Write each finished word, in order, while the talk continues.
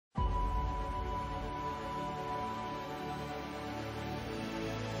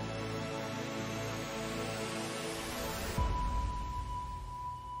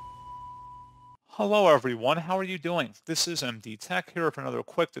Hello everyone, how are you doing? This is MD Tech here with another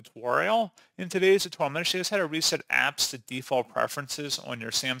quick tutorial. In today's tutorial, I'm going to show you guys how to reset apps to default preferences on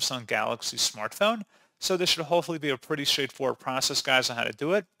your Samsung Galaxy smartphone. So this should hopefully be a pretty straightforward process, guys, on how to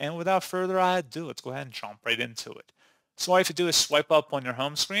do it. And without further ado, let's go ahead and jump right into it. So all you have to do is swipe up on your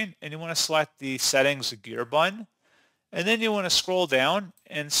home screen and you want to select the settings gear button. And then you want to scroll down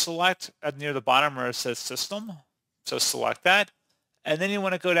and select near the bottom where it says system. So select that. And then you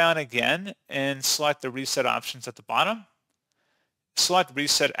want to go down again and select the reset options at the bottom. Select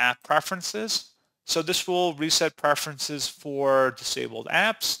reset app preferences. So this will reset preferences for disabled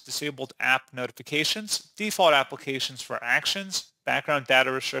apps, disabled app notifications, default applications for actions, background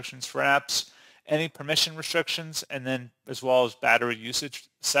data restrictions for apps, any permission restrictions, and then as well as battery usage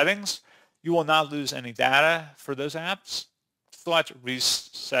settings. You will not lose any data for those apps. Select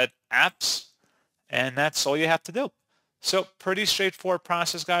reset apps, and that's all you have to do. So pretty straightforward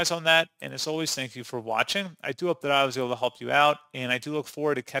process, guys, on that. And as always, thank you for watching. I do hope that I was able to help you out, and I do look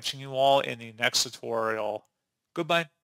forward to catching you all in the next tutorial. Goodbye.